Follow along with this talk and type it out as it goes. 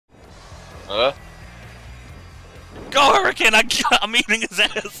Go, Hurricane! I'm eating his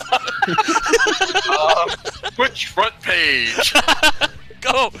ass! Twitch front page!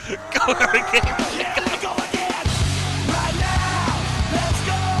 Go! Go, Hurricane! Yeah, we go again! Right now! Let's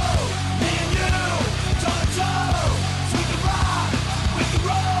go! Me and you! Toe to toe! We can rock! We can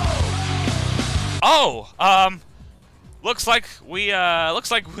roll! Oh! Looks like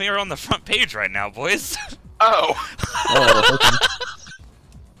we're on the front page right now, boys. Oh!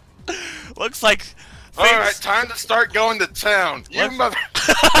 Looks like... Alright, time to start going to town. You mother...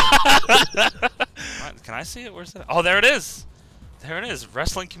 Can I see it? Where's that? Oh, there it is! There it is.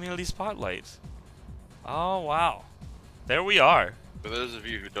 Wrestling Community Spotlight. Oh, wow. There we are. For those of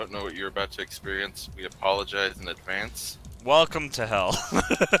you who don't know what you're about to experience, we apologize in advance. Welcome to hell.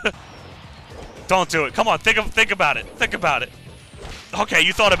 Don't do it. Come on, think about it. Think about it. Okay,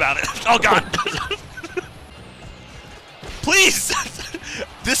 you thought about it. Oh god. Please!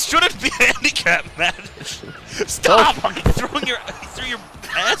 This shouldn't be a handicap match. Stop! You threw your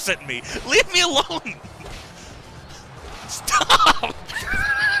ass at me. Leave me alone. Stop!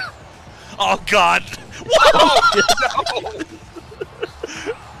 Oh god. Whoa! No!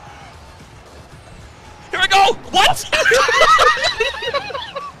 Here I go! What?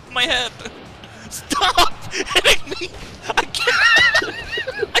 My head. Stop hitting me! I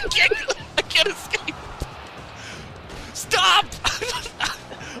can't escape! Stop!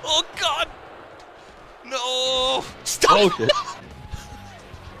 Oh god! No! Stop! Oh shit.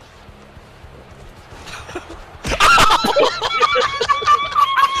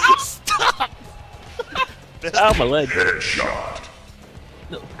 Stop! Ow, my leg. Headshot.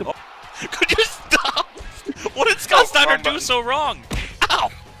 No, come on. Could you stop? What did Scott Steiner do so wrong? Ow!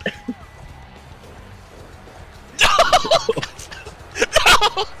 No!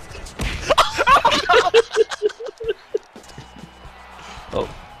 No! Oh,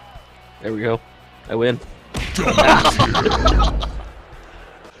 there we go. I win.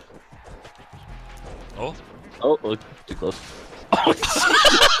 Oh. Oh, look, too close. I'm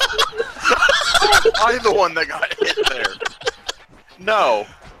the one that got hit there. No.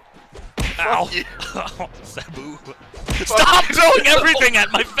 Ow. Fuck you. Oh, Sabu. Stop throwing everything at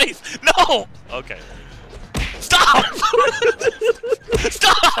my face! No! Okay. Stop!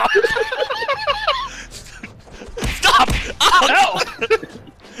 Stop! Stop! Oh,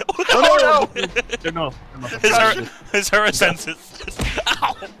 Oh no! No. His senses.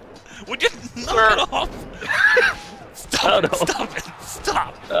 Ow! Would you knock Sir. it off? Stop! Oh, no. Stop it!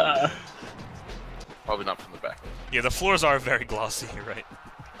 Stop! Probably not from the back. Yeah, the floors are very glossy. You're right.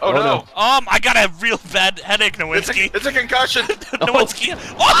 Oh, Oh, no! no. I got a real bad headache, Nowinski. It's a concussion! Nowinski.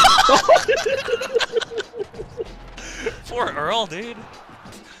 Oh! Poor Earl, dude.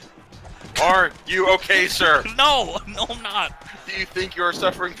 Are you okay, sir? No, I'm not. Do you think you are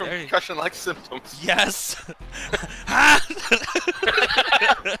suffering from Hey. concussion-like symptoms? Yes.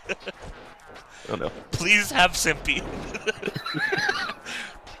 Oh no. Please have Simpy.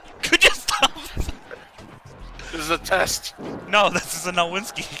 Could you stop? This is a test. No, this is a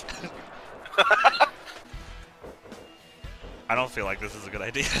Nowinski. I don't feel like this is a good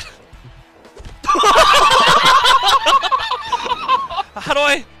idea. How do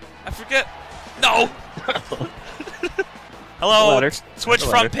I forget. No. Hello, Ladder. Switch The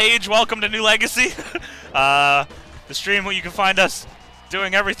front ladder. page. Welcome to New Legacy. The stream where you can find us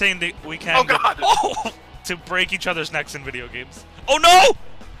doing everything that we can Oh, God. to break each other's necks in video games. Oh no!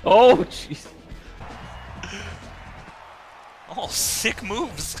 Oh jeez. Oh, sick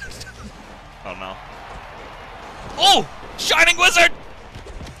moves. Oh no. Oh! Shining Wizard!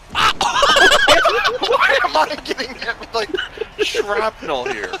 Ah! Why am I getting hit with, like, shrapnel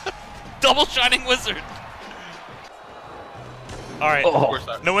here? Double Shining Wizard! Alright. Oh.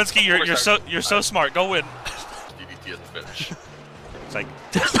 Nowinski, you're so smart. Go win. DDT as a bitch. It's like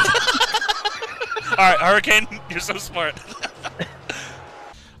Alright, Hurricane, you're so smart.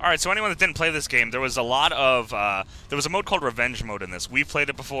 Alright, so anyone that didn't play this game, there was a lot of there was a mode called Revenge Mode in this. We've played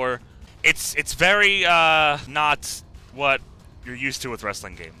it before. It's very not what you're used to with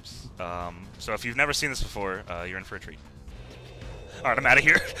wrestling games. So if you've never seen this before, you're in for a treat. Alright, I'm out of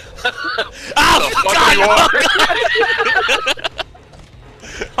here. Oh, God!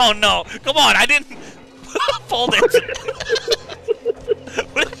 Oh no! Come on, I didn't fold it.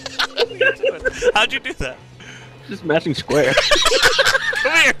 What are you doing? How'd you do that? Just matching square.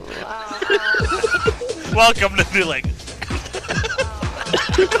 Come here. Welcome to New Legacy.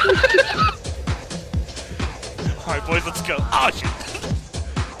 All right, boys, let's go. Oh shit!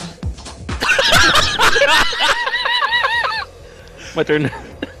 My turn.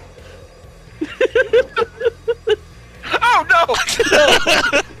 Oh no!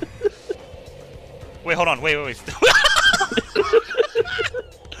 Wait, hold on. Wait.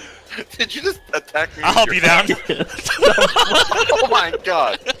 Did you just attack me? I'll help you down. Oh my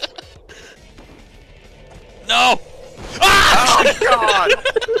god! No! Ah! Oh god!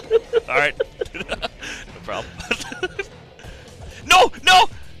 Alright. No problem. No!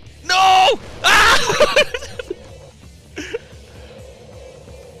 Ah!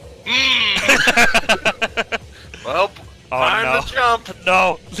 Well, time no. to jump.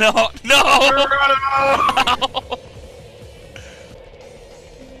 No!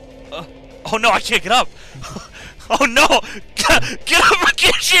 Oh no, I can't get up! Oh no! Get up,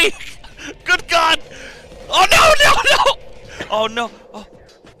 Rikishi! Good God! Oh no! Oh no! Oh.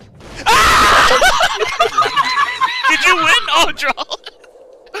 Ah! Did you win? Oh, draw!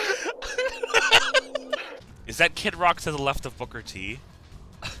 Is that Kid Rock to the left of Booker T?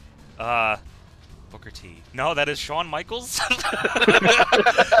 Booker T. No, that is Shawn Michaels.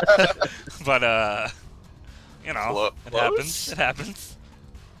 But you know, it happens. It happens.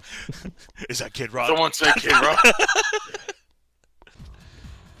 Is that Kid Rock? Someone say Kid Rock.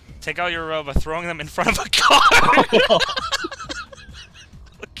 Take out your by throwing them in front of a car.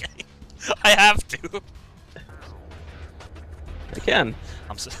 Okay, I have to. I can.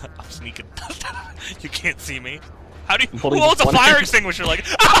 I'm sneaking. You can't see me. How do you? Who owns a fire extinguisher? Like,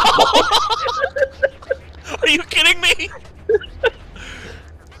 are you kidding me?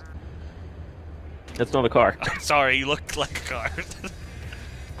 That's not a car. Sorry, you look like a car.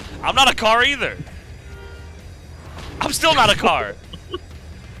 I'm not a car either. I'm still not a car.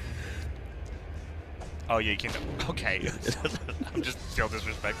 Oh yeah, you can't. Okay. I'm just feel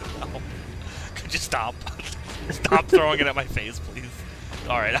disrespected now. Could you stop? Stop throwing it at my face, please.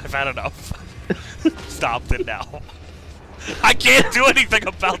 Alright, I've had enough. Stop it now. I can't do anything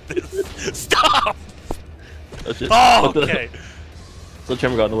about this. Stop! Oh, shit. Oh, okay.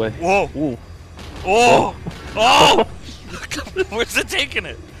 Sledgehammer got in the way. Whoa. Ooh. Oh! Oh! Where's it taking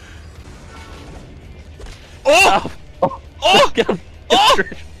it? Oh! Oh! Oh! Get him! Oh!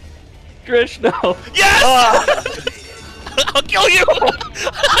 Trish, no! Yes! I'll kill you!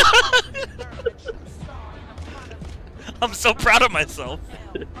 I'm so proud of myself.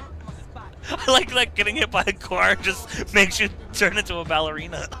 I like that getting hit by a car just makes you turn into a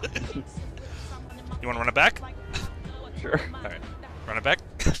ballerina. You want to run it back? Sure. Alright, run it back.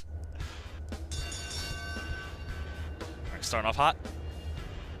 Alright, starting off hot.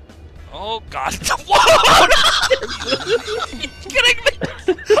 Oh god. Whoa! You kidding me?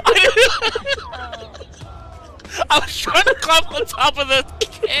 I was trying to climb on top of the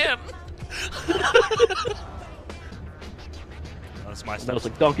can. That's my That stuff. was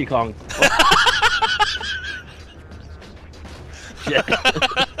like Donkey Kong. Shit.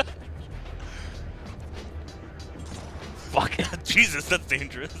 Fuck. Jesus, that's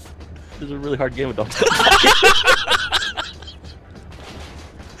dangerous. This is a really hard game of Donkey Kong.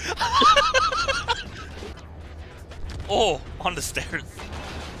 Oh, on the stairs.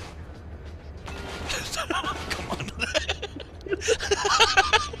 Come on.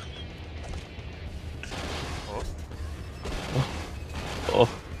 Oh. Oh.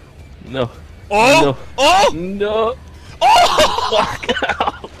 No. Oh! No. Oh! No. Oh! Fuck.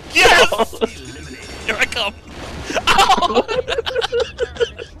 Yes! Here I come. Ow!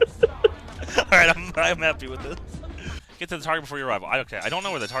 Alright, I'm happy with this. Get to the target before your arrival. Okay, I don't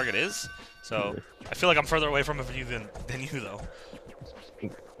know where the target is, so I feel like I'm further away from it than you, though.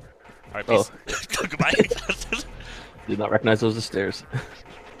 Alright, peace. Goodbye. Did not recognize those as stairs.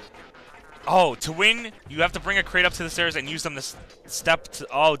 Oh, to win, you have to bring a crate up to the stairs and use them to step to...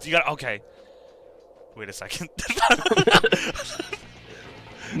 Oh, you got... Okay. Wait a second.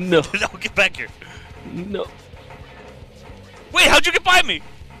 No. No, get back here. No. Wait, how'd you get by me?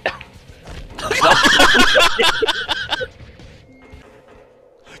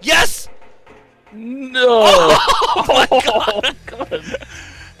 Yes! No. Oh my god!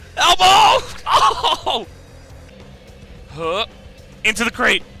 Elbow! Oh! Huh. Into the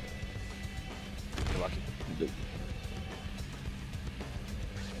crate. You're lucky.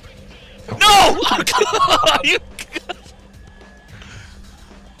 No! You...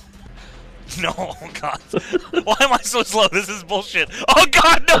 No, oh god. Why am I so slow? This is bullshit. Oh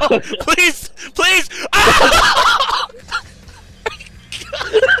god, no! Please! Please! Ah!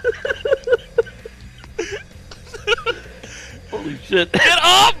 Holy shit. Get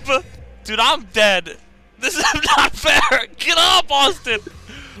up! Dude, I'm dead. This is not fair. Get up, Austin!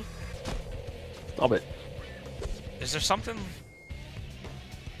 Stop it. Is there something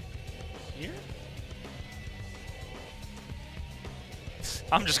here?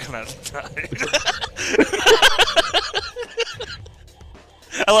 I'm just gonna die.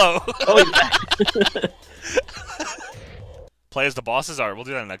 Oh, Hello. he's back. Play as the bosses? Alright, we'll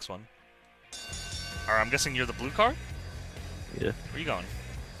do that next one. Alright, I'm guessing you're the blue car? Yeah. Where are you going?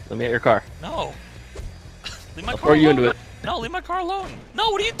 Let me at your car. No. Leave my I'll car throw you alone. into it. No, leave my car alone. No,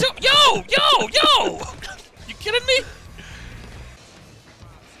 what are you doing? Yo! Yo! Yo! You kidding me?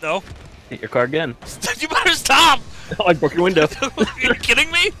 No. Hit your car again. You better stop! Oh, I broke your window. Are you kidding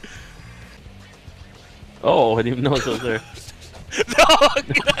me? Oh, I didn't even know it was there. No!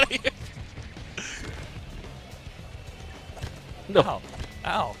 Get out of here! No. Ow.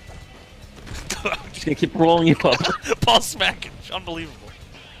 Ow. Just gonna keep rolling you up. Ball smackage. Unbelievable.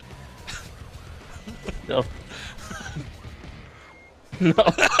 No. No.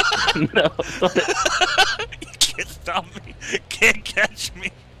 No. Stop it. You can't stop me. Can't catch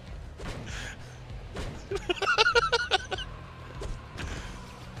me.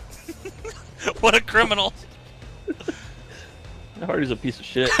 What a criminal. Hardy's a piece of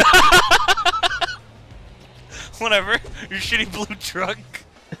shit. Whatever. Your shitty blue truck.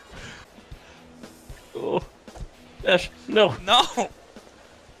 Oh. Ash, no. No.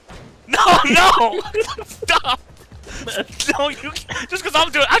 No, no! Stop! No, you can't. Just because I'm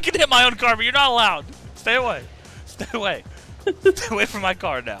doing it, I can hit my own car, but you're not allowed. Stay away. Stay away. Stay away from my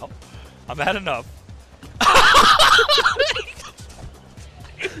car now. I've had enough.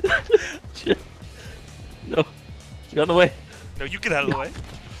 Shit. No. Get out of the way. No, you get out of the way.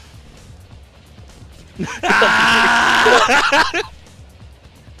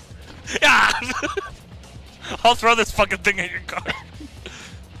 I'll throw this fucking thing at your car.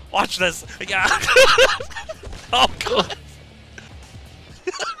 Watch this. Yeah. Oh god.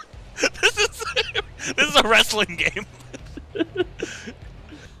 This is a wrestling game.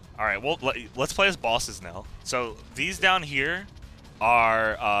 All right, well let's play as bosses now. So these down here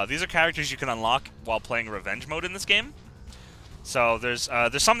are these are characters you can unlock while playing revenge mode in this game. So there's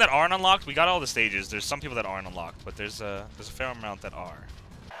some that aren't unlocked. We got all the stages. There's some people that aren't unlocked, but there's a fair amount that are.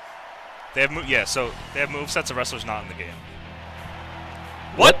 They have so they have movesets of wrestlers not in the game.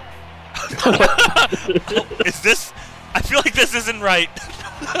 What? Oh, is this? I feel like this isn't right.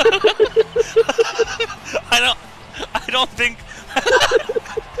 I don't think.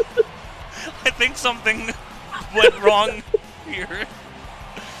 I think something went wrong here.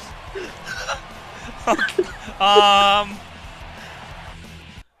 Okay.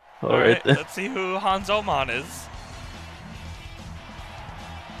 All right. Let's see who Hans Oman is.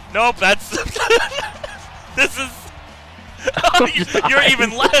 Nope, that's. This is. Oh, you're even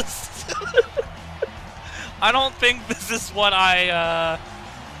less. I don't think this is what I.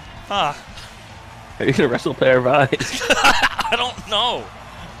 Huh. Are you gonna wrestle a pair of eyes? I don't know.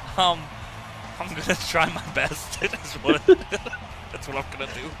 I'm gonna try my best. That's what I'm gonna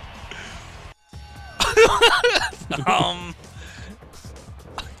do.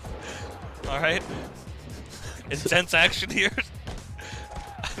 All right. Intense action here.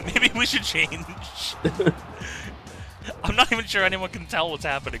 Maybe we should change. I'm not even sure anyone can tell what's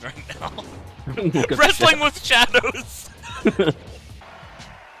happening right now. Wrestling with shadows.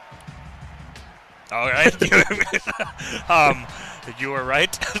 All right. You were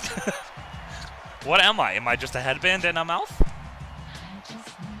right. What am I? Am I just a headband and a mouth?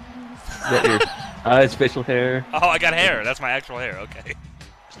 Got your eyes, facial hair. Oh, I got hair. That's my actual hair. Okay.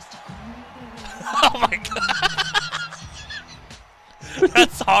 Oh my god.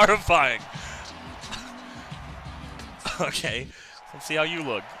 That's horrifying. Okay. Let's see how you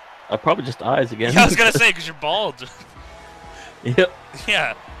look. Probably just eyes again. Yeah, I was gonna say, because you're bald. Yep.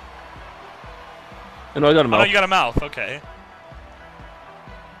 Yeah. Oh, no, I got a mouth. Oh, you got a mouth. Okay.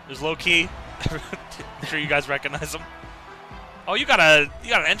 There's low key. I'm sure you guys recognize him. Oh, you got an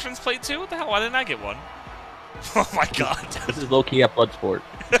entrance plate too? What the hell? Why didn't I get one? Oh my god. This is low key at Bloodsport.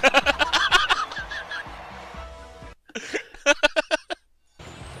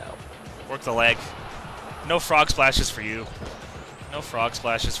 Work the leg. No frog splashes for you. No frog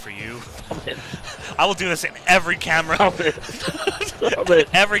splashes for you. I will do this in every camera. Stop it. Stop it.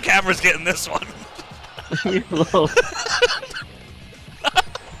 Every camera's getting this one. Leave me alone.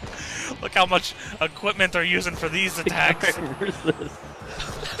 Look how much equipment they're using for these attacks. Where's this?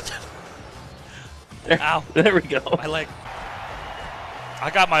 There, Ow. there we go. My leg.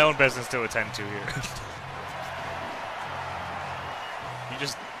 I got my own business to attend to here.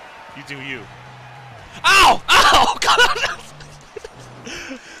 You do you. Ow! Ow! God!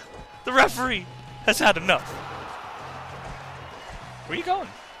 The referee has had enough. Where are you going?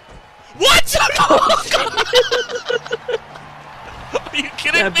 What? Oh, God! Are you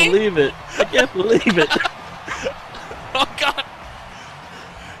kidding I can't me? believe it. I can't believe it. Oh god!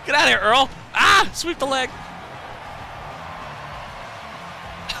 Get out of here, Earl! Ah! Sweep the leg!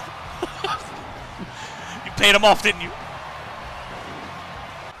 paid him off, didn't you?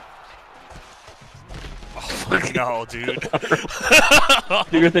 Oh, no, dude.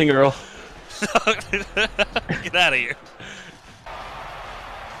 Do your thing, Earl. Get out of here.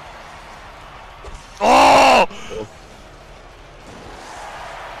 Oh!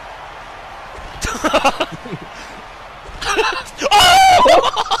 Oh!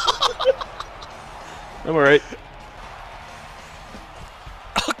 I'm alright.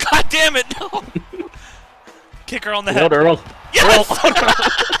 Oh, God damn it, no! Kick her on the head. Earl. Yes! Earl.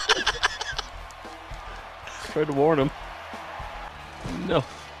 Tried to warn him. No.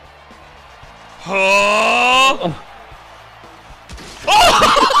 Oh!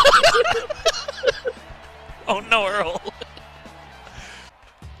 Oh! Oh no, Earl.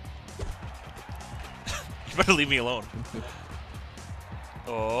 You better leave me alone.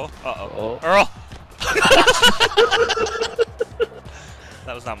 Oh, uh-oh. Oh. Earl!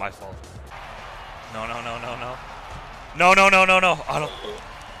 That was not my fault. No, no, no, no, no. No, no, no, no, no. I don't...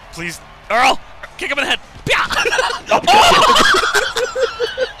 Please. Earl! Kick him in the head.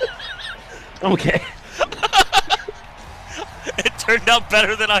 I'm okay. It turned out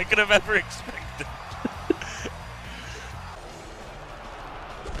better than I could have ever expected.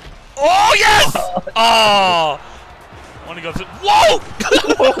 Oh, yes! Oh! I want to go through. Whoa!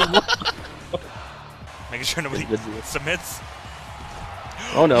 Making sure nobody submits.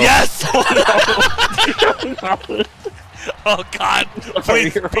 Oh no. Yes! Oh, no. Oh God!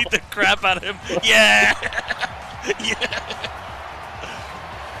 Please beat the crap out of him. Yeah! Yeah!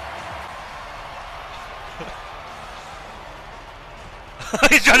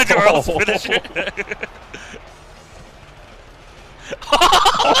 He's trying to do Earl's finisher.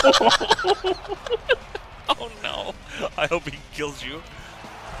 Oh no! I hope he kills you.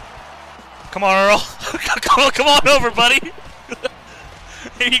 Come on, Earl! Come on over, buddy!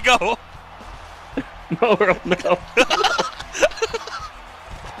 Here you go! No, Earl, no.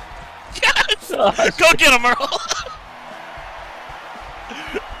 Yes! Gosh. Go get him, Earl!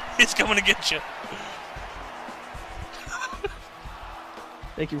 He's coming to get you.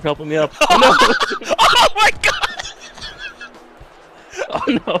 Thank you for helping me up. Oh no! Oh my God! Oh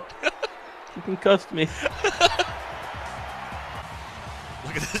no! You concussed me.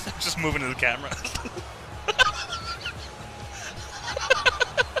 Look at this, I'm just moving to the camera.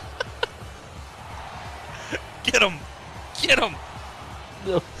 Get him! Get him!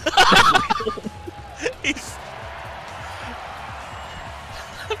 No. He's...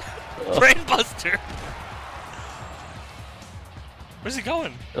 Brain buster! Where's he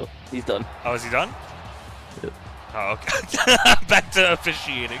going? Oh, he's done. Oh, is he done? Yep. Oh, okay. Back to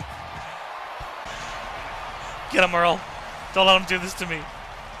officiating. Get him, Earl. Don't let him do this to me.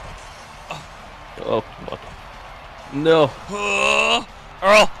 Oh, fuck. No.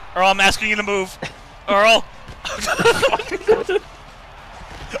 Earl! Earl, I'm asking you to move. Earl!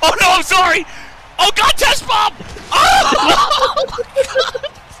 Oh no, I'm sorry! Oh God, test bomb! Oh!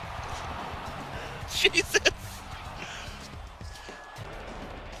 Jesus!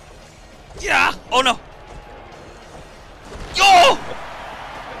 Yeah! Oh no! Yo!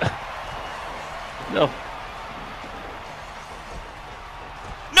 No.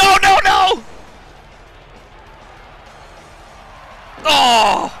 No, no, no!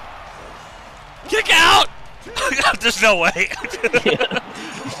 Oh! Kick out! There's no way. Yeah.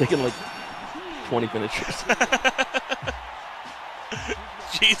 He's taking like 20 finishers.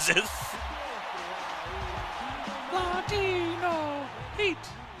 Jesus. Latino heat.